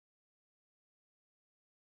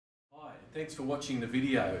Thanks for watching the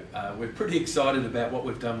video. We're pretty excited about what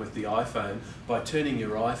we've done with the iPhone by turning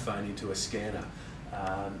your iPhone into a scanner.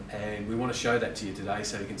 And we want to show that to you today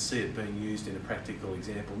so you can see it being used in a practical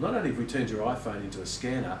example. Not only have we turned your iPhone into a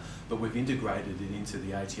scanner, but we've integrated it into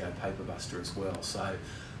the ATO Paperbuster as well. So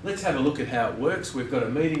let's have a look at how it works. We've got a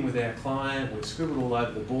meeting with our client. We've scribbled all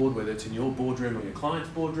over the board, whether it's in your boardroom or your client's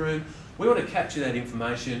boardroom. We want to capture that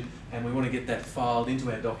information and we want to get that filed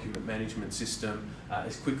into our document management system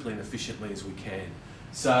as quickly and efficiently as we can.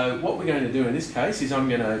 So what we're going to do in this case is I'm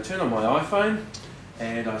going to turn on my iPhone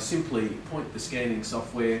and I simply point the scanning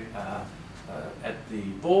software at the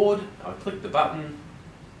board. I click the button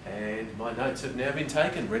and my notes have now been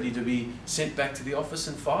taken, ready to be sent back to the office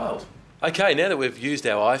and filed. Okay, now that we've used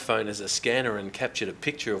our iPhone as a scanner and captured a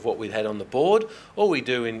picture of what we'd had on the board, all we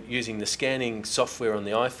do in using the scanning software on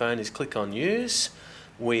the iPhone is click on Use.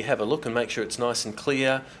 We have a look and make sure it's nice and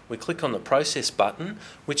clear. We click on the Process button,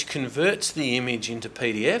 which converts the image into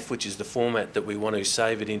PDF, which is the format that we want to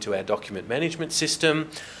save it into our document management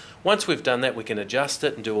system. Once we've done that, we can adjust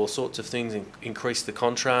it and do all sorts of things and increase the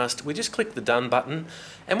contrast. We just click the Done button.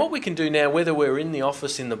 And what we can do now, whether we're in the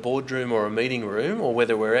office, in the boardroom or a meeting room, or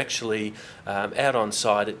whether we're actually out on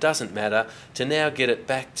site, it doesn't matter. To now get it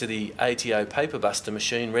back to the ATO Paperbuster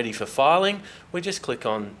machine ready for filing, we just click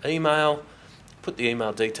on Email, put the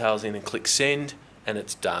email details in and click Send, and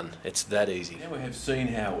it's done. It's that easy. Now we have seen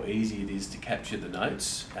how easy it is to capture the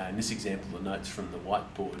notes. In this example, the notes from the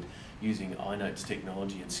whiteboard using iNotes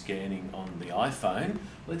technology and scanning on the iPhone.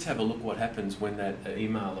 Let's have a look what happens when that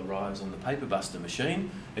email arrives on the Paperbuster machine.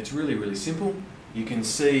 It's really simple. You can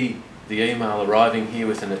see the email arriving here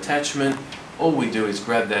with an attachment. All we do is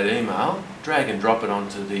grab that email, drag and drop it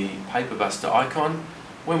onto the Paperbuster icon.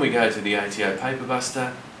 When we go to the ATO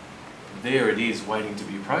Paperbuster, there it is waiting to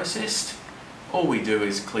be processed. All we do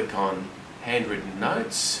is click on Handwritten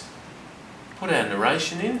Notes, put our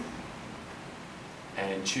narration in,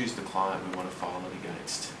 and choose the client we want to file it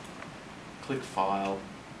against. Click File.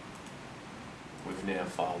 We've now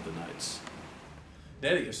filed the notes.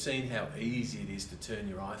 Now that you've seen how easy it is to turn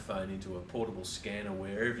your iPhone into a portable scanner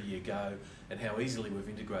wherever you go and how easily we've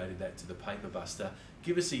integrated that to the Paperbuster,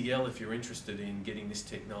 give us a yell if you're interested in getting this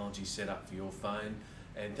technology set up for your phone,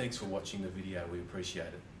 and thanks for watching the video. We appreciate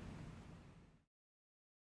it.